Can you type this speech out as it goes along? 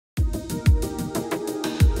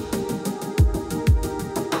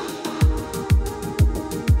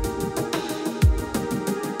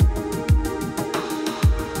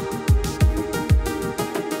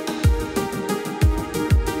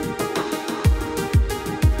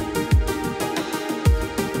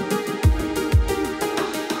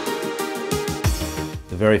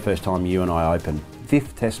very first time you and I opened.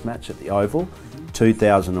 5th Test match at the Oval,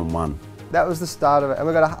 2001. That was the start of it, and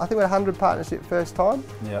I think we got 100 partnership first time.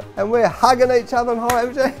 Yeah. And we're hugging each other and high.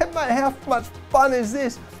 Mate, how much fun is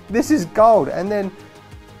this? This is gold. And then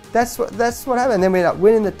that's what happened. And then we ended up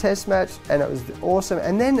winning the Test match, and it was awesome.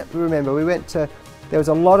 And then remember, there was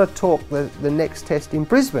a lot of talk the next Test in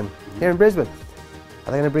Brisbane, here in Brisbane.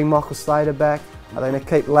 Are they going to bring Michael Slater back? Are they going to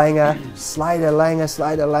keep Langer? Slater,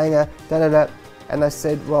 Langer, da-da-da. And they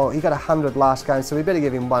said, well, he got 100 last game, so we better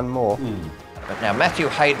give him one more. But now Matthew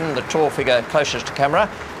Hayden, the tall figure closest to camera,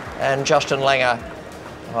 and Justin Langer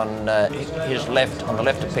on his left, on the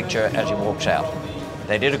left of picture as he walks out.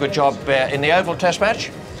 They did a good job in the Oval Test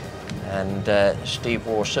match, and Steve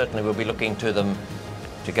Waugh certainly will be looking to them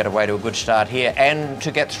to get away to a good start here and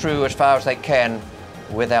to get through as far as they can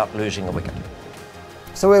without losing a wicket.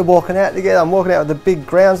 So we're walking out together. I'm walking out with the big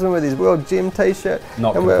groundsman with his World Gym T-shirt.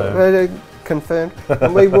 Not and confirmed. We're confirmed.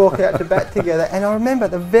 And we walk out to bat together. And I remember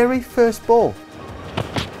the very first ball.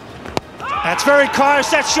 That's very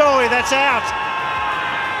close. That's surely, that's out.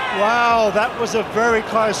 Wow, that was a very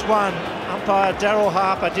close one. Umpire Darryl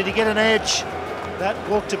Harper, did he get an edge? That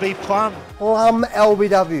looked to be plumb. Plum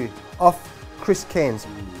LBW off Chris Cairns.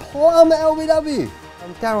 Plum LBW.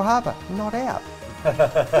 And Darryl Harper, not out.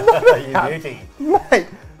 You beauty. Mate,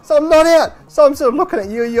 so I'm not out. So I'm sort of looking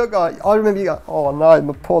at you're going, I remember you going, oh no,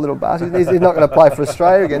 my poor little bastard, he's not going to play for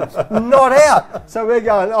Australia again. Not out. So we're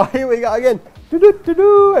going, oh, here we go again.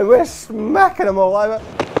 Do-do-do-do, and we're smacking them all over.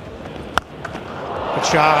 Good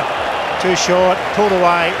shot. Too short, pulled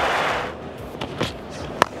away.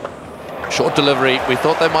 Short delivery. We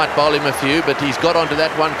thought they might bowl him a few, but he's got onto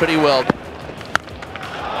that one pretty well.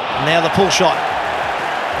 Now the pull shot.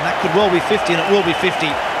 And that could well be 50, and it will be 50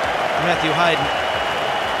 for Matthew Hayden.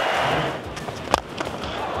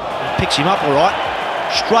 Picks him up all right.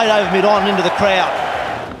 Straight over mid-on into the crowd.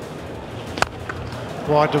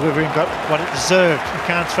 Wide delivery and got what it deserved. You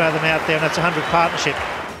can't throw them out there, and that's a 100 partnership.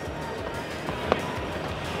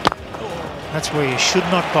 That's where you should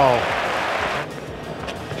not bowl.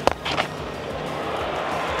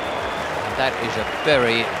 That is a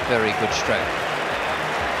very, very good stroke.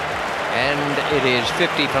 And it is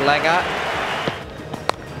 50 for Langer.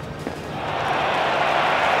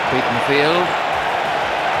 Beaten field.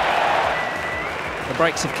 The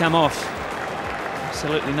brakes have come off.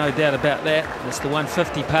 Absolutely no doubt about that. It's the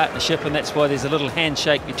 150 partnership, and that's why there's a little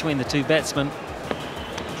handshake between the two batsmen.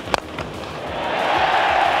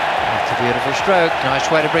 That's a beautiful stroke. Nice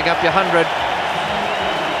way to bring up your 100.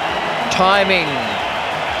 Timing.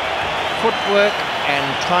 Footwork and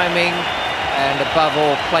timing, and above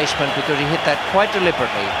all placement, because he hit that quite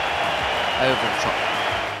deliberately over the top.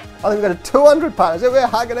 I think we've got a 200 partners. We're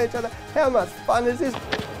hugging each other. How much fun is this?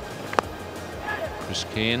 Chris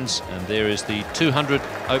Cairns, and there is the 200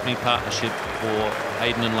 opening partnership for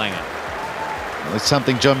Hayden and Langer. Well, it's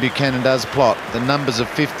something John Buchanan does plot. The numbers of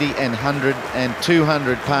 50 and 100 and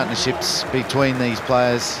 200 partnerships between these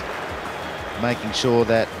players, making sure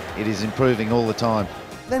that it is improving all the time.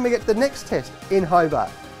 Then we get to the next Test in Hobart.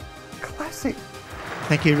 Classic.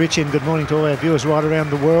 Thank you, Richie, and good morning to all our viewers right around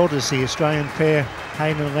the world as the Australian pair,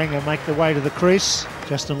 Hayden and Langer, make their way to the crease.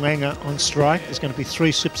 Justin Langer on strike. There's going to be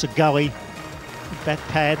 3 slips of gully, bat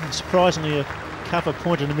pad, and surprisingly a cover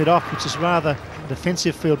point in the mid-off, which is rather a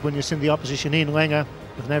defensive field when you send the opposition in. Langer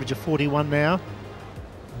with an average of 41 now,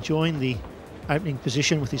 enjoying the opening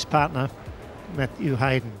position with his partner, Matthew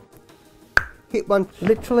Hayden. Hit one,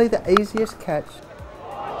 literally the easiest catch.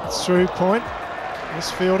 It's through point,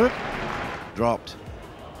 misfielded. Dropped.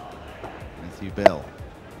 Matthew Bell.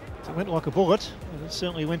 It went like a bullet, and it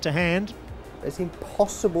certainly went to hand. It's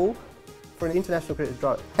impossible for an international cricketer to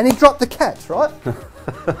drop. And he dropped the catch, right?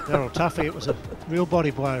 Darryl Tuffy, it was a real body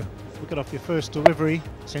blow. Look it off your first delivery.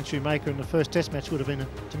 Century maker in the first Test match would have been a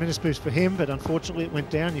tremendous boost for him, but unfortunately it went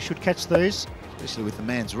down. You should catch these. Especially with the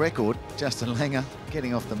man's record, Justin Langer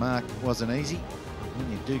getting off the mark wasn't easy.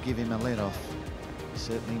 When you do give him a let-off, he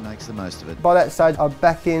certainly makes the most of it. By that stage, I'm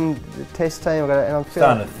back in the Test team, and I'm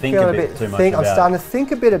Starting to think a bit too much about it. I'm starting to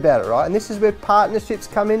think a bit about it, right? And this is where partnerships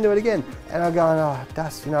come into it again. And I'm going, oh,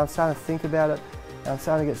 Dust, I'm starting to think about it. And I'm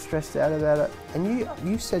starting to get stressed out about it. And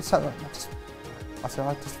you said something like, I said,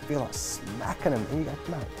 I just feel like smacking him. And you go,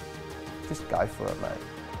 mate, just go for it, mate.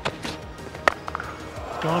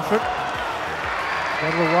 Gone for it.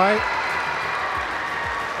 Got it away.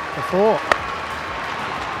 The 4.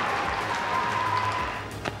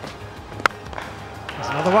 There's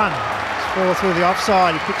another one. It's 4 through the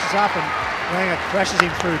offside. He picks it up and Langer crashes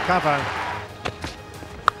him through cover.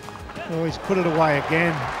 Oh, he's put it away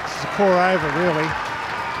again. This is a poor over, really.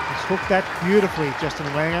 He's hooked that beautifully, Justin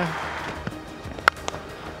Langer.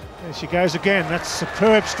 There she goes again. That's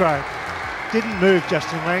superb stroke. Didn't move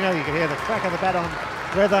Justin Langer. You can hear the crack of the bat on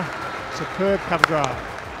leather. Superb cover drive.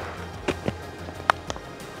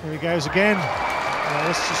 Here he goes again.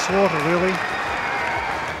 This is slaughter, really.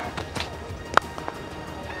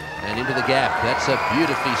 And into the gap. That's a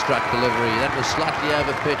beautifully struck delivery. That was slightly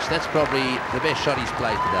over pitch. That's probably the best shot he's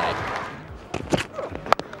played today.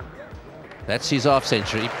 That's his half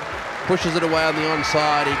century. Pushes it away on the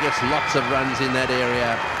onside. He gets lots of runs in that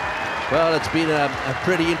area. Well, it's been a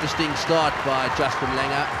pretty interesting start by Justin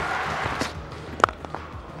Langer.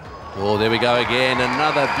 Oh, there we go again.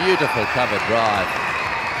 Another beautiful cover drive.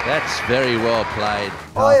 That's very well played.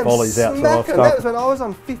 I am volleys out to smacking. off That was when I was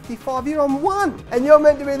on 55. You're on 1. And you're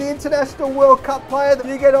meant to be the International World Cup player.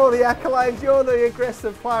 You get all the accolades. You're the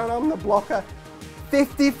aggressive player and I'm the blocker.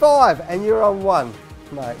 55 and you're on 1.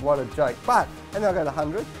 Mate, what a joke. But, and they'll go to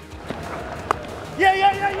 100.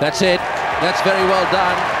 Yeah. That's it. That's very well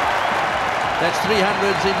done. That's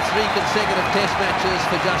 300s in 3 consecutive test matches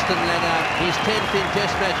for Justin Langer. His 10th in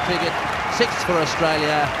test match cricket, 6th for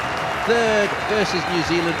Australia, 3rd versus New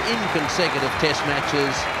Zealand in consecutive test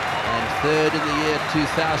matches, and 3rd in the year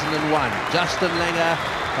 2001. Justin Langer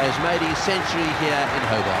has made his century here in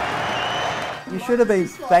Hobart. You should have been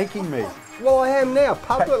thanking me. Well, I am now,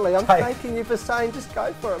 publicly. I'm thanking you for saying just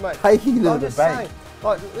go for it, mate. Taking you to I'm the just bank. saying,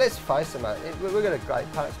 like, let's face it, mate. We've got a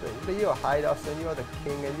great partnership, but you hate us and you're the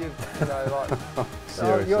king and you know,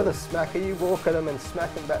 like, you're the smacker. You walk at them and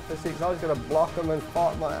smack them back for 6. I was going to block them and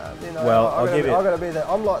fight my, you know. Well, I've got to be the.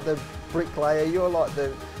 I'm like the bricklayer. You're like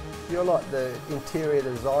the interior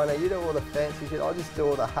designer. You do all the fancy shit. I just do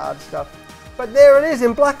all the hard stuff. But there it is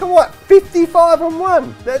in black and white. 55 and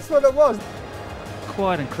 1. That's what it was.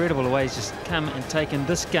 Quite incredible the way he's just come and taken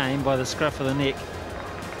this game by the scruff of the neck.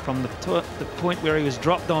 From the point where he was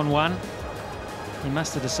dropped on 1, he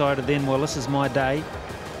must have decided then, well, this is my day,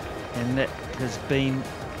 and that has been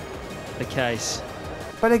the case.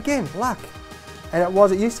 But again, luck. And it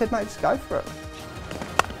wasn't. You said, mate, just go for it.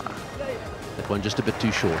 That one just a bit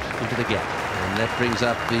too short into the gap, and that brings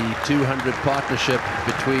up the 200 partnership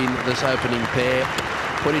between this opening pair.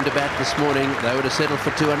 Put into bat this morning, they would have settled for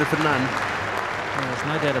 200 for none. Well, there's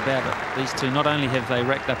no doubt about it. These two, not only have they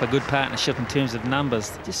racked up a good partnership in terms of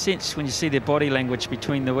numbers, just sense when you see their body language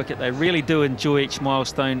between the wicket, they really do enjoy each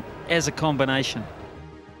milestone as a combination.